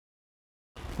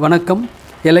வணக்கம்.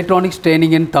 Electronics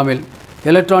training இன் Tamil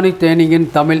electronic training இன்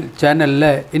தமிழ் சேனலில்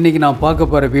இன்றைக்கி நான் பார்க்க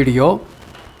போகிற வீடியோ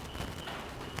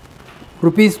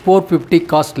 ₹450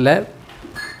 காஸ்ட்டில்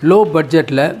லோ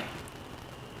பட்ஜெட்டில்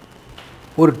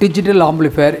ஒரு டிஜிட்டல்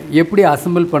ஆம்பிளிஃபையர் எப்படி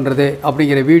அசெம்பிள் பண்ணுறது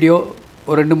அப்படிங்கிற வீடியோ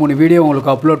ஒரு 2-3 வீடியோ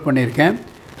உங்களுக்கு அப்லோட் பண்ணியிருக்கேன்.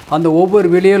 அந்த ஒவ்வொரு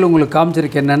வீடியோவில் உங்களுக்கு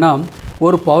காமிச்சிருக்கு என்னென்னா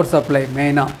ஒரு பவர் சப்ளை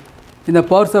மெயினாக இந்த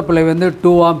பவர் சப்ளை வந்து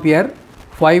 2 ampere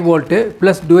 5 volt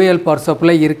plus dual power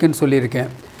supply இருக்குதுன்னு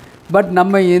சொல்லியிருக்கேன். பட்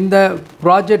நம்ம இந்த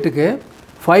ப்ராஜெக்ட்டுக்கு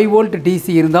 5 வோல்ட்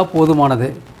டிசி இருந்தால் போதுமானது.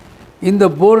 இந்த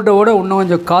போர்டோட இன்னும்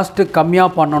கொஞ்சம் காஸ்ட்டு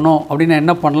கம்மியாக பண்ணணும் அப்படின்னு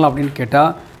என்ன பண்ணலாம் அப்படின்னு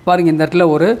கேட்டால் பாருங்கள், இந்த இடத்துல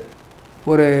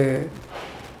ஒரு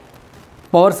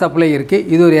பவர் சப்ளை இருக்குது.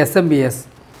 இது ஒரு SMPS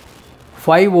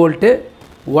 5 வோல்ட்டு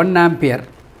 1 ஆம்பியர்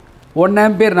 1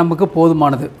 ஆம்பியர் நமக்கு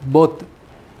போதுமானது. போத்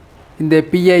இந்த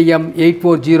PIM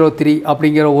 8403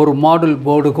 அப்படிங்கிற ஒரு மாடுல்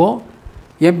போர்டுக்கும்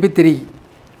MP3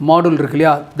 மாடுல் இருக்கு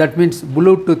இல்லையா, தட் மீன்ஸ்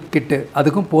ப்ளூடூத் கிட்டு,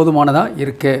 அதுக்கும் போதுமானதாக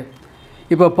இருக்குது.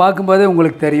 இப்போ பார்க்கும்போதே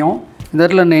உங்களுக்கு தெரியும் இந்த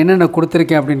இடத்துல நான் என்னென்ன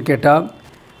கொடுத்துருக்கேன் அப்படின்னு கேட்டால்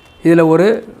இதில்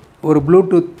ஒரு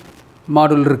ப்ளூடூத்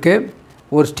மாடுல் இருக்குது,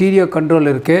 ஒரு ஸ்டீரியோ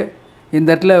கண்ட்ரோல் இருக்குது, இந்த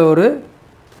இடத்துல ஒரு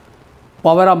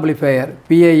பவர் ஆம்பிளிஃபையர்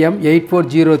PIM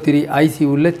 8403 ஐசி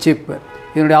உள்ள சிப்.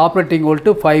 இதனுடைய ஆப்ரேட்டிங்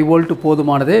வோல்ட்டு 5 வோல்ட்டு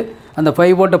போதுமானது. அந்த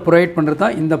 5 வோல்ட்டை ப்ரொவைட் பண்ணுறது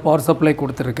தான் இந்த பவர் சப்ளை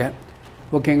கொடுத்துருக்கேன்.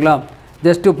 ஓகேங்களா,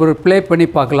 ஜஸ்ட்டு ஒரு ப்ளே பண்ணி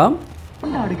பார்க்கலாம்.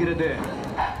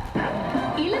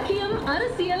 இலக்கியம்,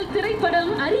 அரசியல்,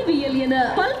 திரைப்படம், அறிவியல் என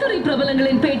பல்துறை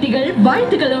பிரபலங்களின் பேட்டிகள்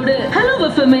வாழ்த்துக்களோடு ஹலோ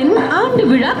எஃப்எம்மின் ஆண்டு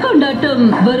விழா கொண்டாட்டம்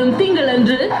வரும்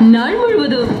திங்களன்று நாள்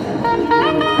முழுவதும்.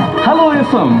 ஹலோ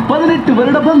எஃப்எம் 18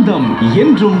 வருட பந்தம்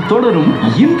என்றும் தொடரும்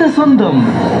இந்த சொந்தம்.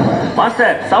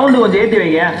 மாஸ்டர் சவுண்ட் கொஞ்சம் ஏற்றி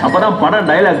வைங்க, அப்பதான் படம்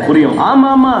டைலாக் புரியும்.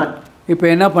 ஆமா. இப்போ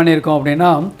என்ன பண்ணியிருக்கோம்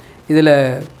அப்படின்னா இதில்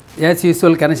ஆஸ்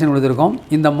யூஸ்வல் கனெக்ஷன் கொடுத்துருக்கோம்.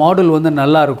 இந்த மாடல் வந்து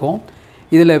நல்லாயிருக்கும்.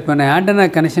 இதில் இப்போ நான் ஆண்டனா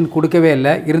கனெக்ஷன் கொடுக்கவே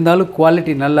இல்லை, இருந்தாலும்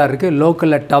குவாலிட்டி நல்லா இருக்குது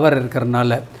லோக்கலில் டவர்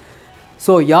இருக்கிறதுனால.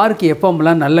 ஸோ யாருக்கு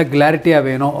எஃப்எம்லாம் நல்ல கிளாரிட்டியாக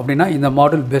வேணும் அப்படின்னா இந்த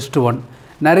மாடல் பெஸ்ட் ஒன்.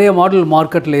 நிறைய மாடல்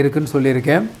மார்க்கெட்டில் இருக்குதுன்னு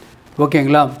சொல்லியிருக்கேன்.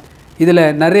 ஓகேங்களா, இதில்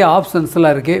நிறைய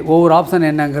ஆப்ஷன்ஸ்லாம் இருக்குது. ஒவ்வொரு ஆப்ஷன்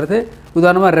என்னங்கிறது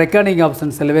உதாரணமாக ரெக்கார்டிங்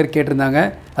ஆப்ஷன் சில பேர் கேட்டிருந்தாங்க.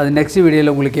 அது நெக்ஸ்ட்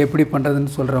வீடியோவில் உங்களுக்கு எப்படி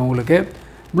பண்ணுறதுன்னு சொல்கிறேன். உங்களுக்கு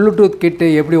ப்ளூடூத் கிட்டு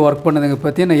எப்படி ஒர்க் பண்ணுறதுங்க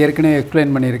பற்றி நான் ஏற்கனவே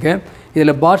எக்ஸ்பிளைன் பண்ணியிருக்கேன்.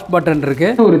 இதில் பாஸ் பட்டன்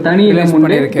இருக்குது, ஒரு தனி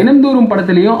தினந்தோறும்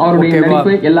படத்துலையும் அவருடைய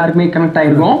நடிப்பு எல்லாருக்குமே கனெக்ட்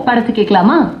ஆயிருக்கும். படத்து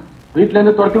கேட்கலாமா? வீட்டுல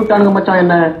இருந்து துரத்தி விட்டானுங்க மச்சான்,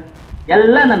 என்ன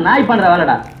எல்லாம் இந்த நாய் பண்ற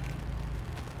வேலைடா.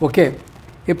 ஓகே,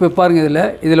 இப்போ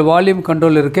பாருங்கள் இதில் வால்யூம்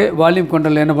கண்ட்ரோல் இருக்குது. வால்யூம்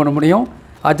கண்ட்ரோல் என்ன பண்ண முடியும்,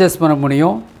 அட்ஜஸ்ட் பண்ண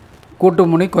முடியும், கூட்ட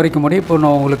முடியும், குறைக்க முடியும். இப்போ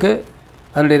நான் உங்களுக்கு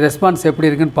அதனுடைய ரெஸ்பான்ஸ் எப்படி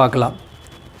இருக்குன்னு பார்க்கலாம்.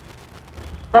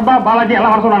 பாலாஜி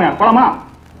எல்லாம் வர சொன்னாங்க, போலாமா?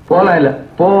 போலாம், இல்லை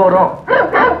போறோம்.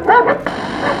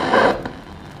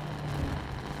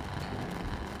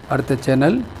 அடுத்த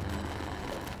சேனல்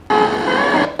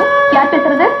யார்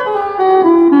பேசுறது?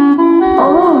 ஓ,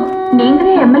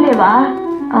 நீங்களே எம்எல்ஏவா?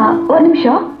 ஒரு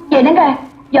நிமிஷம். என்னங்க,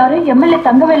 யாரும் எம்எல்ஏ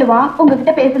தங்கவேலுவா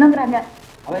உங்ககிட்ட பேசணுங்கிறாங்க.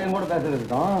 அவன் கூட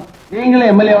பேசுறதுக்கும் நீங்களே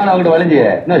எம்எல்ஏவா அவங்ககிட்ட வளைஞ்சு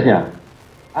என்ன விஷயம்?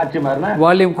 ஆட்சி மாறினா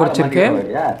வால்யூம் குறைச்சிருக்கேன்.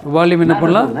 வால்யூம் என்ன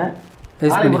பண்ணலாம்,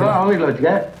 அவங்க வீட்டில்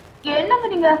வச்சுக்க. என்னங்க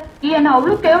நீங்க என்ன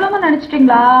அவ்வளவு கேவலமா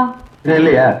நினைச்சிட்டீங்களா?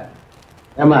 இல்லையா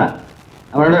ஏமா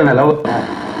அவனோட என்ன லவ்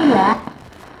இல்ல.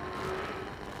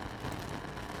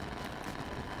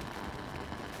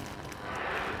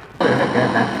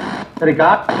 சரிக்கா,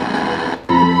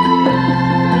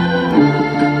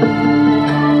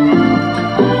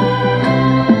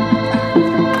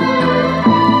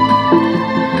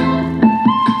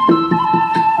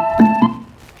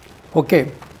 ஓகே,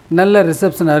 நல்ல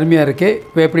ரிசப்ஷன் அருமையாக இருக்குது.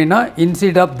 இப்போ எப்படின்னா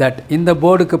இன்ஸ்டீட் ஆஃப் தட் இந்த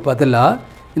போர்டுக்கு பதிலாக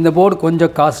இந்த போர்டு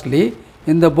கொஞ்சம் காஸ்ட்லி.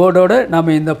 இந்த போர்டோட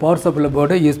நம்ம இந்த பவர் சப்ளை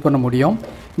போர்டை யூஸ் பண்ண முடியும்.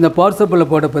 இந்த பவர் சப்ளை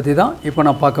போர்டை பற்றி தான் இப்போ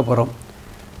நான் பார்க்க போகிறோம்.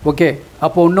 ஓகே,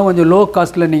 அப்போ இன்னும் கொஞ்சம் லோ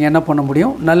காஸ்ட்டில் நீங்கள் என்ன பண்ண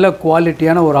முடியும், நல்ல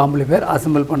குவாலிட்டியான ஒரு ஆம்பிளிஃபையர்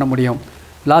அசெம்பிள் பண்ண முடியும்.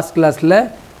 லாஸ்ட் கிளாஸில்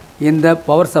இந்த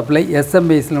பவர் சப்ளை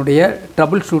SMPSனுடைய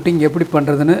ட்ரபிள் ஷூட்டிங் எப்படி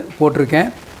பண்ணுறதுன்னு போட்டிருக்கேன்.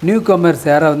 நியூ கமர்ஸ்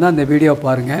யாராக வந்து அந்த வீடியோ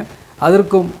பாருங்கள்.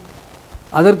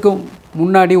 அதற்கும்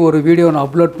முன்னாடி ஒரு வீடியோ நான்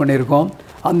அப்லோட் பண்ணியிருக்கோம்.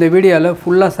 அந்த வீடியோவில்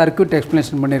ஃபுல்லாக சர்க்யூட்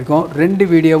எக்ஸ்ப்ளனேஷன் பண்ணியிருக்கோம். 2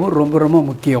 வீடியோவும் ரொம்ப ரொம்ப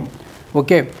முக்கியம்.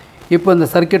 ஓகே, இப்போ இந்த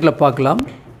சர்க்யூட்டில் பார்க்கலாம்.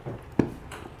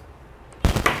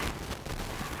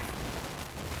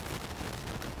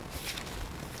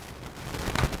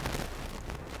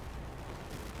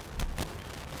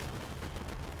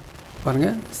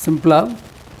 பாருங்கள், சிம்பிளாக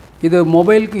இது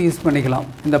மொபைலுக்கு யூஸ் பண்ணிக்கலாம்.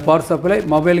 இந்த பவர் சப்ளை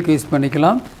மொபைலுக்கு யூஸ்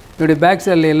பண்ணிக்கலாம். இதோடைய பேக்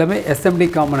சைடில் எல்லாமே SMD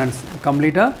காம்பனன்ட்ஸ்,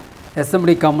 கம்ப்ளீட்டாக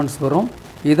SMD காம்பனன்ட்ஸ் வரும்.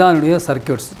 இதுதான் என்னுடைய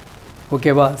சர்க்யூட்ஸ்.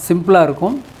 ஓகேவா, சிம்பிளாக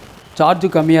இருக்கும், சார்ஜு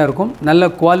கம்மியாக இருக்கும், நல்ல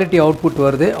குவாலிட்டி அவுட்புட்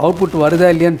வருது. அவுட்புட் வருதா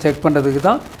இல்லையான்னு செக் பண்ணுறதுக்கு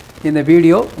தான் இந்த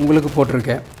வீடியோ உங்களுக்கு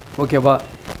போட்டிருக்கேன். ஓகேவா,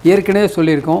 ஏற்கனவே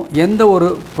சொல்லியிருக்கோம், எந்த ஒரு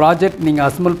ப்ராஜெக்ட் நீங்கள்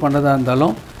அசெம்பிள் பண்ணுறதா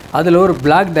இருந்தாலும் அதில் ஒரு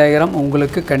பிளாக் டயக்ராம்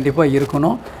உங்களுக்கு கண்டிப்பாக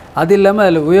இருக்கணும். அது இல்லாமல்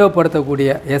அதில் உபயோகப்படுத்தக்கூடிய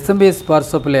எஸ்எம்பிஎஸ் பவர்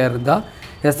சப்ளை இருந்தால்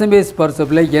எஸ்எம்பிஎஸ் பவர்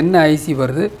சப்ளை என்ன ஐசி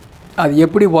வருது, அது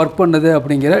எப்படி ஒர்க் பண்ணுது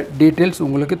அப்படிங்கிற டீட்டெயில்ஸ்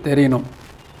உங்களுக்கு தெரியணும்.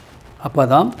 அப்போ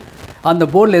தான் அந்த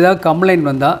போர்டில் ஏதாவது கம்ப்ளைண்ட்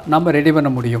வந்தால் நம்ம ரெடி பண்ண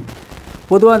முடியும்.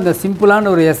 பொதுவாக இந்த சிம்பிளான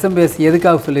ஒரு எஸ்எம்பிஎஸ்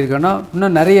எதுக்காக சொல்லியிருக்கேன்னா,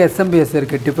 இன்னும் நிறைய எஸ்எம்பிஎஸ்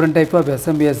இருக்குது, டிஃப்ரெண்ட் டைப் ஆஃப்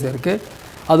எஸ்எம்பிஎஸ் இருக்குது.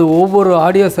 அது ஒவ்வொரு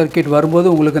ஆடியோ சர்க்கியூட் வரும்போது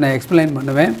உங்களுக்கு நான் எக்ஸ்பிளைன்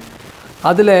பண்ணுவேன்.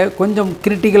 அதில் கொஞ்சம்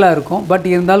கிரிட்டிக்கலாக இருக்கும், பட்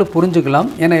இருந்தாலும் புரிஞ்சுக்கலாம்.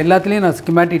 ஏன்னா எல்லாத்துலேயும் நான்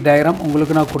ஸ்கிமேட்டிக் டயக்ராம்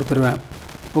உங்களுக்கு நான் கொடுத்துருவேன்.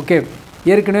 ஓகே,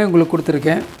 ஏற்கனவே உங்களுக்கு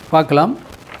கொடுத்துருக்கேன், பார்க்கலாம்.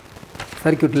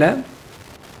 சர்க்கியூட்டில்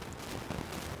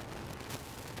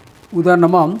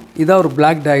உதாரணமாக இதாக ஒரு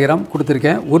பிளாக் டயக்ராம்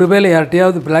கொடுத்துருக்கேன். ஒருவேளை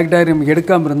யார்கிட்டையாவது பிளாக் டயக்ராம்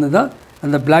எடுக்காமல் இருந்ததா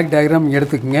அந்த பிளாக் டயக்ராம்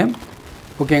எடுத்துக்கோங்க.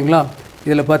 ஓகேங்களா?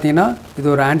 இதில் பார்த்தீங்கன்னா இது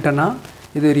ஒரு ஆண்டனா,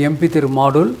 இது ஒரு MP3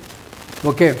 மாடூல்.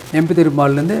 ஓகே, MP3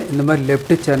 மாடல்லேருந்து இந்த மாதிரி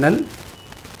லெஃப்ட் சேனல்,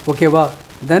 ஓகேவா,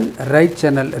 தென் ரைட்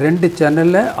சேனல், 2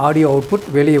 சேனலில் ஆடியோ அவுட்புட்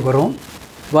வெளியே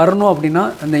வரணும் அப்படின்னா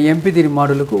அந்த MP3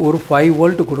 மாடலுக்கு ஒரு 5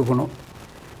 வோல்ட் கொடுக்கணும்.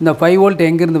 இந்த 5 வோல்ட்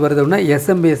எங்கேருந்து வருது அப்படின்னா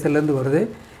எஸ்எம்பிஎஸ்லேருந்து வருது.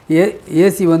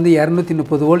 ஏசி வந்து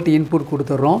 230 வோல்ட் இன்புட்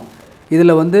கொடுத்துட்றோம்.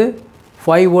 இதில் வந்து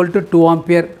 5 வோல்ட்டு 2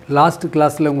 ஆம்பியர் லாஸ்ட்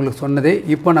கிளாஸில் உங்களுக்கு சொன்னது.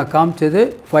 இப்போ நான் காமிச்சது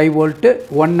 5 வோல்ட்டு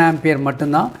 1 ஆம்பியர்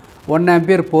மட்டும்தான். 1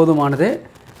 ஆம்பியர் போதுமானது.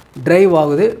 ட்ரைவ்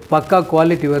ஆகுது, பக்கா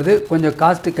குவாலிட்டி வருது. கொஞ்சம்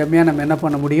காஸ்ட்டு கம்மியாக நம்ம என்ன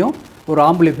பண்ண முடியும், ஒரு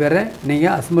ஆம்பிளிஃபையரை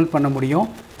நீங்கள் அசம்பிள் பண்ண முடியும்.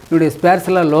 என்னுடைய ஸ்பேர்ஸ்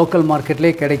எல்லாம் லோக்கல்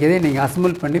மார்க்கெட்லேயே கிடைக்கிது, நீங்கள்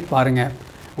அசம்பிள் பண்ணி பாருங்கள்.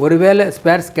 ஒருவேளை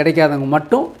ஸ்பேர்ஸ் கிடைக்காதவங்க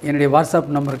மட்டும் என்னுடைய வாட்ஸ்அப்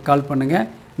நம்பருக்கு கால் பண்ணுங்கள்,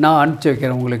 நான் அனுப்பிச்சி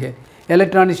வைக்கிறேன் உங்களுக்கு.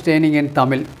 எலக்ட்ரானிக்ஸ் ட்ரைனிங் இன்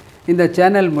தமிழ் இந்த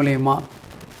சேனல் மூலயமா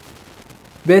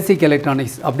பேசிக்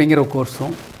எலக்ட்ரானிக்ஸ் அப்படிங்கிற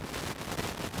கோர்ஸும்,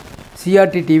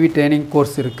 சிஆர்டி டிவி ட்ரைனிங்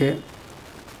கோர்ஸ் இருக்குது,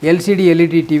 LCD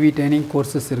LED TV training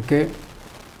courses இருக்குது,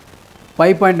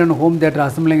 5.1 home theatre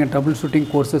assembling and trouble shooting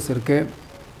courses இருக்குது,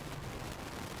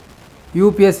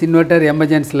 யூபிஎஸ் இன்வெர்ட்டர்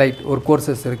எமர்ஜென்சி லைட் ஒரு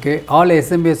கோர்சஸ் இருக்குது, ஆல்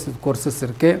எஸ்எம்பிஎஸ் கோர்சஸ்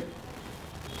இருக்குது,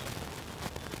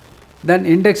 தென்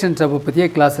இண்டக்ஷன் ஸ்டவ்வை பற்றிய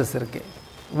கிளாஸஸ் இருக்குது.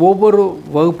 ஒவ்வொரு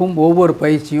வகுப்பும் ஒவ்வொரு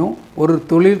பயிற்சியும் ஒரு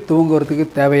தொழில் துவங்குவதற்கு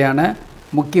தேவையான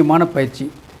முக்கியமான பயிற்சி.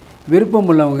 விருப்பம்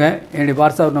உள்ளவங்க என்னுடைய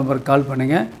வாட்ஸ்அப் நம்பருக்கு கால்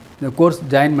பண்ணுங்கள், இந்த கோர்ஸ்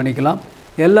ஜாயின் பண்ணிக்கலாம்.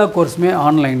 எல்லா கோர்ஸுமே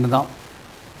ஆன்லைன் தான்.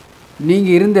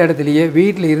 நீங்கள் இருந்த இடத்துலையே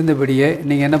வீட்டில் இருந்தபடியே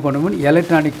நீங்கள் என்ன பண்ணுவோம்,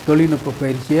 எலக்ட்ரானிக் தொழில்நுட்ப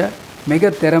பயிற்சியை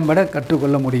மிக திறம்பட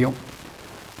கற்றுக்கொள்ள முடியும்.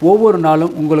 ஒவ்வொரு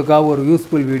நாளும் உங்களுக்காக ஒரு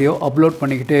யூஸ்ஃபுல் வீடியோ அப்லோட்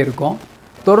பண்ணிக்கிட்டே இருக்கோம்.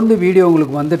 தொடர்ந்து வீடியோ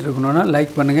உங்களுக்கு வந்துட்டு இருக்கணும்னா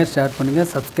லைக் பண்ணுங்கள், ஷேர் பண்ணுங்கள்,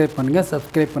 சப்ஸ்கிரைப் பண்ணுங்கள்.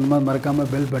 சப்ஸ்கிரைப் பண்ணும்போது மறக்காமல்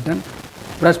பெல் பட்டன்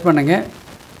ப்ரெஸ் பண்ணுங்கள்.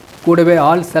 கூடவே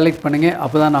ஆல் செலக்ட் பண்ணுங்கள்.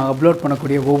 அப்போ தான் நான் அப்லோட்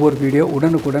பண்ணக்கூடிய ஒவ்வொரு வீடியோ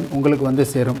உடனுக்குடன் உங்களுக்கு வந்து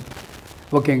சேரும்.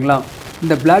 ஓகேங்களா?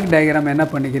 இந்த பிளாக் டயக்ராம் என்ன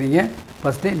பண்ணிக்கிறீங்க,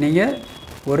 ஃபஸ்ட்டு நீங்கள்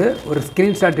ஒரு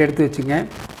ஸ்க்ரீன்ஷாட் எடுத்து வச்சுங்க.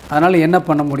 அதனால் என்ன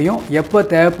பண்ண முடியும், எப்போ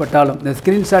தேவைப்பட்டாலும் இந்த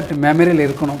ஸ்க்ரீன்ஷாட் மெமரியில்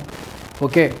இருக்கணும்.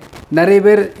 ஓகே, நிறைய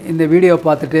பேர் இந்த வீடியோ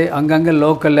பார்த்துட்டு அங்கங்கே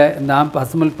லோக்கலில் இந்த ஆம்ப்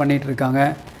அசம்பிள் பண்ணிகிட்ருக்காங்க.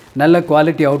 நல்ல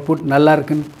குவாலிட்டி அவுட்புட் நல்லா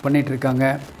இருக்குன்னு பண்ணிகிட்ருக்காங்க.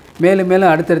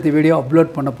 மேலும் அடுத்தடுத்த வீடியோ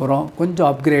அப்லோட் பண்ண போகிறோம். கொஞ்சம்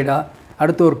அப்கிரேடாக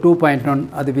அடுத்து ஒரு 2.1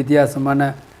 அது வித்தியாசமான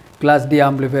கிளாஸ் டி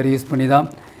ஆம்பிளிஃபையர் யூஸ் பண்ணி தான்.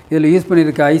 இதில் யூஸ்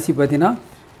பண்ணியிருக்க ஐசி பார்த்திங்கன்னா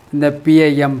இந்த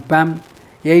PAM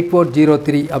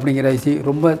 8403 அப்படிங்கிற ஐசி.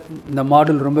 ரொம்ப இந்த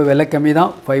மாடல் ரொம்ப விலை கம்மி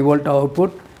தான். 5 volt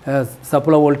output,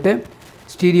 supply volt,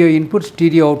 stereo input,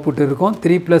 stereo output இருக்கும்.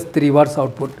 3+3 watts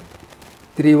output,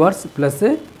 3 watts plus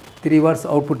 3 watts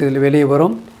output இதில் வெளியே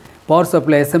வரும். பவர்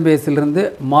சப்ளை எஸ்எம்பிஎஸ்லேருந்து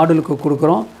மாடலுக்கு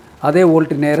கொடுக்குறோம். அதே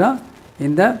வோல்ட் நேராக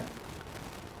இந்த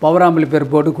பவர்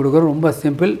ஆம்பிளிஃபையர் போர்டு கொடுக்குறோம். ரொம்ப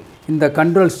சிம்பிள். இந்த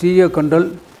கண்ட்ரோல் ஸ்டீரியோ கண்ட்ரோல்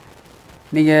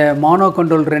நீங்கள் மானோ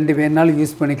கண்ட்ரோல் 2 வேணாலும்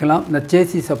யூஸ் பண்ணிக்கலாம். இந்த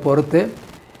சேசிஸை பொறுத்து,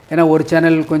 ஏன்னா ஒரு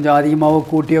சேனல் கொஞ்சம் அதிகமாகவோ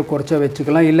கூட்டியோ குறைச்சோ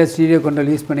வச்சுக்கலாம். இல்லை ஸ்டீரியோ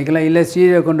கண்ட்ரோல் யூஸ் பண்ணிக்கலாம். இல்லை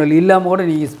ஸ்டீரியோ கண்ட்ரோல் இல்லாமல் கூட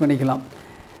நீங்கள் யூஸ் பண்ணிக்கலாம்.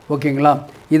 ஓகேங்களா?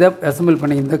 இதை அசம்பிள்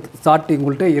பண்ணி இந்த ஷார்ட்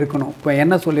உங்கள்கிட்ட இருக்கணும். இப்போ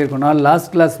என்ன சொல்லியிருக்கோன்னா,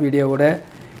 லாஸ்ட் கிளாஸ் வீடியோவோட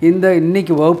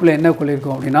இன்றைக்கி வகுப்பில் என்ன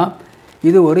சொல்லியிருக்கோம் அப்படின்னா,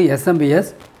 இது ஒரு எஸ்எம்பிஎஸ்,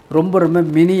 ரொம்ப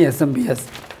மினி எஸ்எம்பிஎஸ்.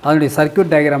 அதனுடைய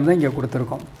சர்க்யூட் டயக்ராம் தான் இங்கே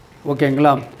கொடுத்துருக்கோம்.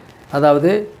 ஓகேங்களா?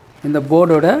 அதாவது இந்த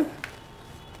போர்டோட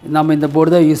நம்ம இந்த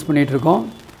போர்டு தான் யூஸ் பண்ணிகிட்ருக்கோம்.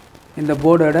 இந்த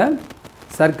போர்டோட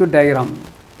சர்க்யூட் டயக்ராம்,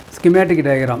 ஸ்கிமேட்டிக்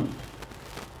டயக்ராம்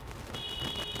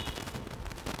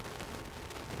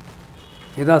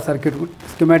இதான் சர்க்யூட்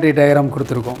ஸ்கிமேட்டிக் டயக்ராம்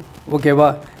கொடுத்துருக்கோம்.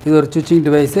 ஓகேவா? இது ஒரு சுவிட்சிங்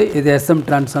டிவைஸு, இது SM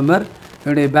டிரான்ஸ்ஃபார்மர்.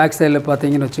 என்னுடைய பேக் சைடில்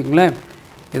பார்த்தீங்கன்னு வச்சுக்கோங்களேன்,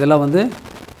 இதெல்லாம் வந்து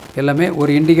எல்லாமே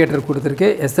ஒரு இண்டிகேட்டர் கொடுத்துருக்கு,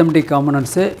 SMD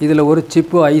காம்பனன்ட்ஸு. இதில் ஒரு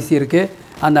சிப்பு ஐசி இருக்குது.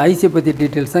 அந்த ஐசியை பற்றி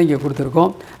டீட்டெயில்ஸ் தான் இங்கே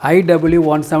கொடுத்துருக்கோம்.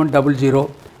 IW1700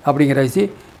 அப்படிங்கிற ஐசி.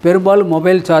 பெரும்பாலும்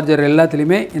மொபைல் சார்ஜர்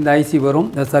எல்லாத்துலேயுமே இந்த ஐசி வரும்.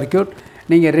 இந்த சர்க்யூட்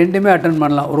நீங்கள் ரெண்டுமே அட்டன்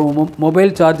பண்ணலாம். ஒரு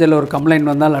மொபைல் சார்ஜரில் ஒரு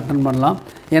கம்ப்ளைண்ட் வந்தாலும் அட்டன் பண்ணலாம்.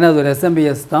 ஏன்னா அது ஒரு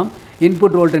எஸ்எம்பிஎஸ் தான்.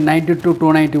 Input volt 90 to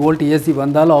 290 volt AC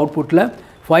வந்தாலும் அவுட்புட்டில்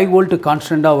 5 வோல்ட்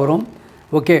கான்ஸ்டண்ட்டாக வரும்.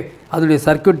 ஓகே, அதனுடைய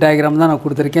சர்க்யூட் டயக்ராம் தான் நான்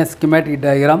கொடுத்துருக்கேன், ஸ்கிமேட்டிக்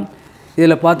டயக்ராம்.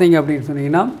 இதில் பார்த்தீங்க அப்படின்னு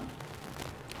சொன்னீங்கன்னா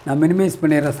நான் மினிமைஸ்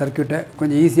பண்ணிடுற சர்க்யூட்டை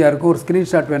கொஞ்சம் ஈஸியாக இருக்கும். ஒரு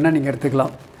ஸ்க்ரீன்ஷாட் வேணால் நீங்கள்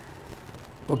எடுத்துக்கலாம்.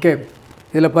 ஓகே,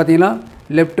 இதில் பார்த்தீங்கன்னா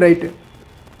லெஃப்ட் ரைட்டு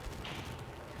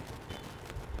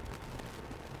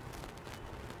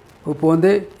இப்போ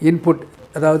வந்து இன்புட்,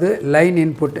 அதாவது line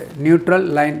input, neutral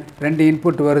line 2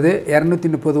 input வருது.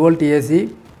 230 வோல்ட் ஏசி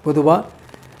பொதுவாக.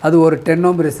 அது ஒரு 10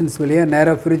 ஓம் ரெசிஸ்டன்ஸ் வழியாக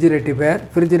நேராக ஃப்ரிட்ஜ்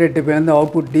ரெக்டிஃபையர்லேருந்து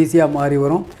அவுட்புட் டிசியாக மாறி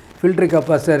வரும். ஃபில்ட்ரு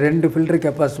கெப்பாசிட்டர் 2 ஃபில்ட்ரு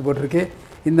கெப்பாசிட்டர் போட்டிருக்கு.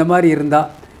 இந்த மாதிரி இருந்தால்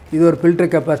இது ஒரு ஃபில்ட்ரு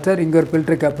கெப்பாசிட்டர், இங்கே ஒரு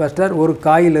ஃபில்ட்ரு கெப்பாசிட்டர், ஒரு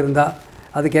காயில் இருந்தால்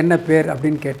அதுக்கு என்ன பேர்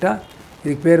அப்படின்னு கேட்டால்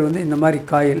இதுக்கு பேர் வந்து இந்த மாதிரி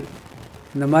காயில்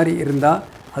இந்த மாதிரி இருந்தால்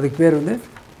அதுக்கு பேர் வந்து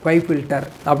பை ஃபில்டர்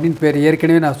அப்படின்னு பேர்.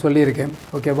 ஏற்கனவே நான் சொல்லியிருக்கேன்.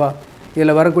 ஓகேவா?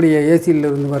 இதில் வரக்கூடிய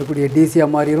ஏசியிலிருந்து வரக்கூடிய டிசியாக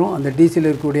மாறிடும். அந்த டிசியில்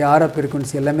இருக்கக்கூடிய ஆர்எஃப்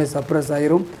ஃப்ரீக்வன்சி எல்லாமே சப்ரஸ்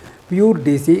ஆகிரும். பியூர்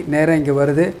டிசி நேராக இங்கே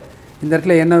வருது. இந்த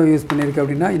இடத்துல என்ன யூஸ் பண்ணியிருக்கு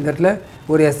அப்படின்னா இந்த இடத்துல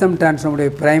ஒரு எஸ்எம்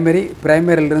டிரான்ஸ்ஃபார்மருடைய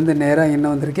பிரைமரியிலிருந்து நேராக என்ன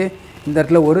வந்திருக்கு, இந்த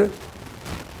இடத்துல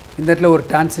ஒரு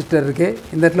டிரான்சிஸ்டர் இருக்குது.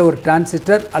 இந்த இடத்துல ஒரு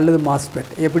டிரான்சிஸ்டர் அல்லது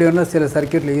மாஸ்பெட் எப்படி வேணால் சில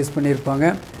சர்க்யூட்டில் யூஸ் பண்ணியிருப்பாங்க.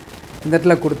 இந்த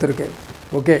இடத்துல கொடுத்துருக்கு.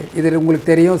 ஓகே, இது உங்களுக்கு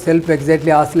தெரியும். செல்ஃப்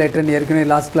எக்ஸைட்லி ஆசிலேட்டர்னு ஏற்கனவே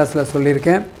லாஸ்ட் கிளாஸில்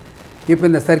சொல்லியிருக்கேன். இப்போ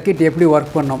இந்த சர்க்யூட் எப்படி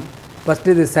ஒர்க் பண்ணோம்?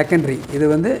 ஃபஸ்ட்டு இது செகண்டரி, இது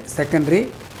வந்து செகண்டரி,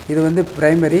 இது வந்து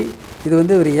ப்ரைமரி, இது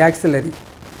வந்து ஒரு ஆக்சிலரி,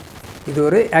 இது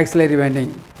ஒரு auxiliary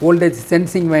winding, voltage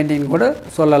sensing winding கூட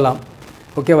சொல்லலாம்.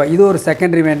 ஓகேவா? இது ஒரு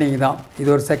செகண்டரி வைண்டிங் தான். இது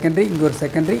ஒரு செகண்டரி, இங்கே ஒரு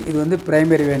செகண்டரி, இது வந்து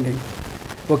ப்ரைமரி வைண்டிங்.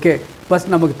 ஓகே,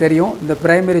 ஃபஸ்ட் நமக்கு தெரியும் இந்த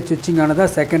ப்ரைமரி சுவிட்சிங் ஆனதாக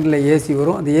செகண்டில் ஏசி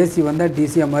வரும். அந்த ஏசி வந்தால்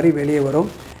டிசியாக மாதிரி வெளியே வரும்.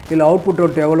 இதில் அவுட்புட்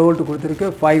வோல்ட் எவ்வளோ வோல்ட் கொடுத்துருக்கு?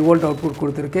 5 வோல்ட் அவுட்புட்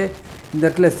கொடுத்துருக்கு. இந்த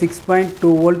இடத்துல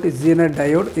 6.2 வோல்ட் ஜீனர்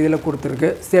டயோட் இதில் கொடுத்துருக்கு.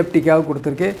 சேஃப்டிக்காக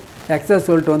கொடுத்துருக்கு. எக்ஸஸ்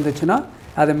வோல்ட் வந்துச்சுன்னா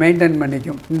அதை மெயின்டைன்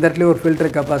பண்ணிக்கும். இந்த இடத்துல ஒரு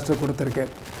ஃபில்டர் கெப்பாசிட்டர் கொடுத்துருக்கு.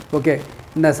 ஓகே,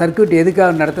 இந்த சர்க்யூட்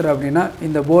எதுக்காக நடத்துகிறோம் அப்படின்னா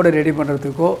இந்த போர்டை ரெடி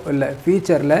பண்ணுறதுக்கோ இல்லை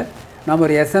ஃபியூச்சரில் நம்ம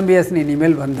ஒரு எஸ்எம்பிஎஸ்னு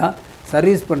இனிமேல் வந்தால்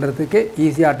சர்வீஸ் பண்ணுறதுக்கு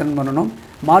ஈஸியாக அட்டன் பண்ணணும்.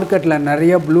 மார்க்கெட்டில்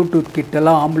நிறைய ப்ளூடூத்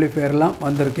கிட்டெல்லாம் ஆம்பிளிஃபையர்லாம்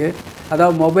வந்திருக்கு.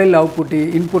 அதாவது மொபைல் அவுட்புட்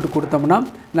இன்புட் கொடுத்தோம்னா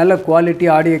நல்ல quality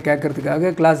audio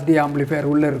கேட்குறதுக்காக class D amplifier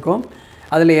உள்ளே இருக்கும்.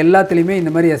 அதில் எல்லாத்துலேயுமே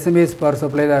இந்த மாதிரி எஸ்எம்பிஎஸ் பவர்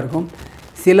சப்ளை தான் இருக்கும்.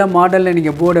 சில மாடலில்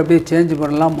நீங்கள் போர்டு அப்படியே சேஞ்ச்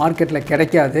பண்ணலாம். மார்க்கெட்டில்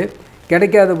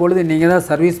கிடைக்காத பொழுது நீங்கள் தான்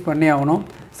சர்வீஸ் பண்ணி ஆகணும்.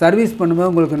 சர்வீஸ் பண்ணும்போது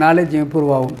உங்களுக்கு நாலேஜ்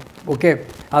இம்ப்ரூவ் ஆகும். ஓகே,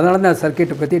 அதனால தான்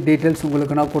சர்க்யூட்டை பற்றி டீட்டெயில்ஸ்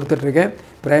உங்களுக்கு நான் கொடுத்துட்ருக்கேன்.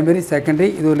 ப்ரைமரி, செகண்டரி,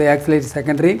 இது உள்ள ஆக்சிலரி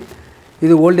செகண்டரி,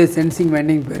 இது வோல்டேஜ் சென்சிங்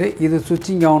வைண்டிங் பேர். இது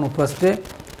சுவிட்சிங் ஆகணும் ஃபஸ்ட்டு.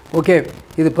 ஓகே,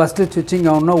 இது ஃபஸ்ட்டு சுவிட்சிங்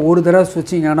ஆகணும்னா ஒரு தடவை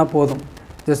சுவிட்சிங் ஆனால் போதும்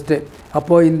ஜஸ்ட்டு.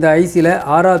 அப்போது இந்த ஐசியில்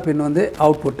 6ஆவது பின் வந்து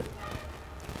அவுட்புட்.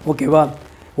 ஓகேவா?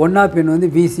 1ஆவது பின் வந்து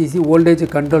விசிசி வோல்டேஜ்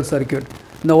கண்ட்ரோல் சர்க்யூட்.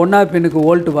 இந்த 1ஆவது பின்னுக்கு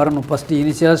வோல்ட் வரணும். ஃபஸ்ட்டு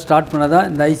இனிஷியலாக ஸ்டார்ட் பண்ணால் தான்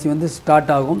இந்த ஐசி வந்து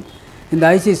ஸ்டார்ட் ஆகும். இந்த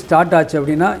ஐசி ஸ்டார்ட் ஆச்சு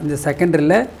அப்படின்னா இந்த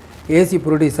செகண்டரியில் ஏசி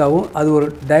ப்ரொடியூஸ் ஆகும். அது ஒரு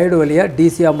டயோடு வழியாக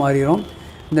டிசியாக மாறிடும்.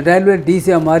 இந்த டயோடு வழியாக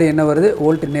டிசியாக மாறி என்ன வருது?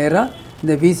 வோல்ட் நேராக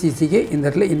இந்த விசிசிக்கு இந்த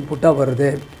இடத்துல இன்புட்டாக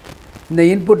வருது. இந்த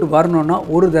இன்புட் வரணுன்னா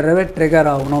ஒரு தடவை ட்ரிகர்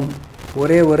ஆகணும்.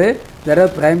 ஒரே ஒரு தடவை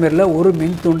ப்ரைமரியில் ஒரு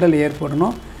மின் தூண்டல்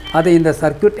ஏற்படணும். அதை இந்த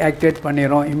சர்க்யூட் ஆக்டிவேட்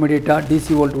பண்ணிடும். இம்மிடியட்டாக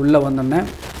டிசி வோல்ட் உள்ளே வந்தோன்னே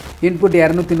இன்புட்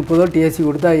 230 வோல்ட் ஏசி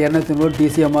கொடுத்தா 230 வோல்ட்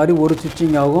டிசியாக மாதிரி ஒரு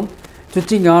சுவிட்சிங் ஆகும்.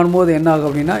 சுவிட்சிங் ஆகும்போது என்ன ஆகும்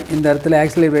அப்படின்னா இந்த இடத்துல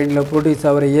ஆக்சிலரி வைண்டிங்கில் ப்ரொடியூஸ்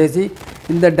ஆகிற ஏசி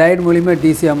இந்த டயோடு மூலிமா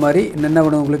டிசியாக மாதிரி என்ன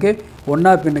பண்ணும்? உங்களுக்கு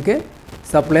 1ஆவது பின்னுக்கு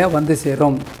சப்ளையாக வந்து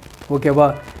சேரும். ஓகேவா?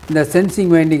 இந்த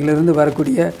சென்சிங் வைண்டிங்கிலிருந்து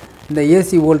வரக்கூடிய இந்த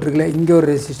ஏசி வோல்ட் இருக்குல்ல, இங்கே ஒரு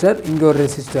ரெசிஸ்டர், இங்கே ஒரு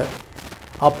resistor,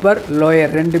 upper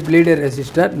lower 2 pleader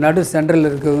resistor, நடு சென்ட்ரல்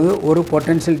இருக்கிறது ஒரு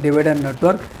பொட்டன்ஷியல் டிவைடர்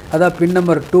நெட்வொர்க். அதாவது பின்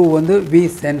நம்பர் 2 வந்து வி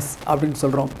சென்ஸ் அப்படின்னு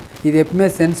சொல்கிறோம். இது எப்பவுமே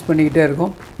சென்ஸ் பண்ணிக்கிட்டே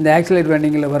இருக்கும். இந்த ஆக்சிலரேட்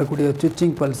வைண்டிங்கில் வரக்கூடிய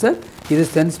சுவிட்சிங் பல்ஸை இது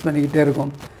சென்ஸ் பண்ணிக்கிட்டே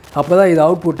இருக்கும். அப்போ தான் இது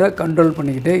அவுட்புட்டை கண்ட்ரோல்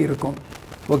பண்ணிக்கிட்டே இருக்கும்.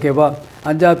 ஓகேவா?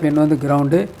 5ஆவது பின் வந்து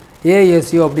கிரவுண்டு.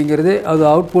 ஏஎஸ்யூ அப்படிங்கிறது அது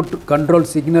அவுட்புட் கண்ட்ரோல்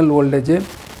சிக்னல் வோல்டேஜ்.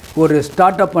 ஒரு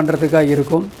ஸ்டார்ட் அப் பண்ணுறதுக்காக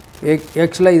இருக்கும்.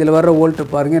 ஆக்சுவலாக இதில் வர வோல்ட்டு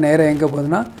பாருங்கள் நேராக எங்கே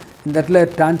போகுதுன்னா இந்த இடத்துல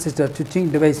டிரான்சிஸ்டர் சுவிட்சிங்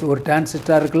டிவைஸ் ஒரு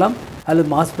டிரான்சிஸ்டராக இருக்கலாம் அல்லது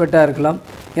மாஸ்பெட்டாக இருக்கலாம்.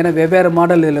 ஏன்னா வெவ்வேறு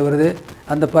மாடல் இதில் வருது.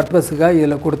 அந்த பர்பஸுக்காக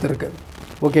இதில் கொடுத்துருக்கு.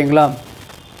 ஓகேங்களா?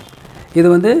 இது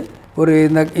வந்து ஒரு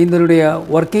இதனுடைய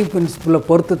ஒர்க்கிங் பிரின்சிபலை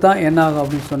பொறுத்து தான் என்ன ஆகும்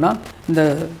அப்படின்னு சொன்னால் இந்த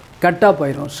கட் ஆஃப்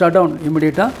ஆயிரும். ஷட் டவுன்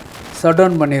இமிடியேட்டாக ஷட்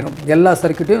டவுன் பண்ணிடும். எல்லா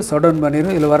சர்க்யூட்டையும் ஷட் டவுன்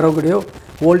பண்ணிடும். இதில் வரக்கூடிய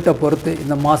வோல்ட்டை பொறுத்து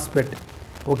இந்த மாஸ்பெட்.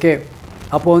 ஓகே,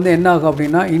 அப்போ வந்து என்ன ஆகும்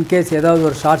அப்படின்னா இன்கேஸ் ஏதாவது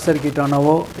ஒரு ஷார்ட் சர்க்யூட்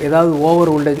ஆனவோ ஏதாவது ஓவர்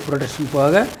வோல்டேஜ் ப்ரொடெக்ஷன்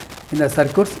போக இந்த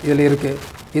சர்க்யூட்ஸ் இதில் இருக்குது.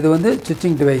 இது வந்து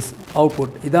சுவிட்சிங் டிவைஸ்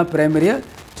அவுட்புட். இதுதான் ப்ரைமரியாக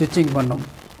சுவிட்சிங் பண்ணும்.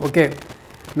 ஓகே,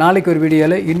 நாளைக்கு ஒரு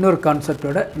வீடியோவில் இன்னொரு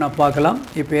கான்செப்டோடு நான் பார்க்கலாம்.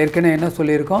 இப்போ ஏற்கனவே என்ன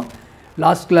சொல்லியிருக்கோம்?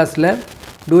 லாஸ்ட் கிளாஸில்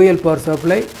dual power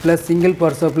supply plus single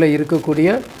power supply இருக்கக்கூடிய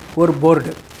ஒரு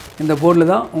போர்டு. இந்த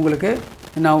போர்டில் தான் உங்களுக்கு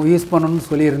நான் யூஸ் பண்ணணும்னு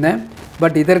சொல்லியிருந்தேன்.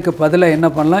 பட் இதற்கு பதிலாக என்ன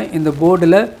பண்ணலாம்? இந்த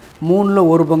போர்டில் 3ல்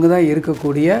 1 பங்கு தான்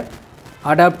இருக்கக்கூடிய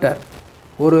அடாப்டர்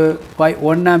ஒரு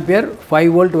 1 ஆம்பியர் 5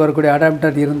 வோல்ட் வரக்கூடிய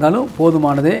அடாப்டர் இருந்தாலும்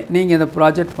போதுமானது. நீங்கள் இந்த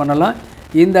ப்ராஜெக்ட் பண்ணலாம்.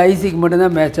 இந்த ஐசிக்கு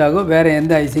மட்டும்தான் மேட்ச் ஆகும், வேறு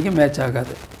எந்த ஐசிக்கும் மேட்ச்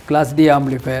ஆகாது. Class D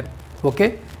amplifier. Okay,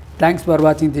 thanks for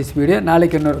வாட்சிங் திஸ் வீடியோ.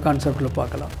 நாளைக்கு இன்னொரு கான்செப்டில்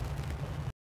பார்க்கலாம்.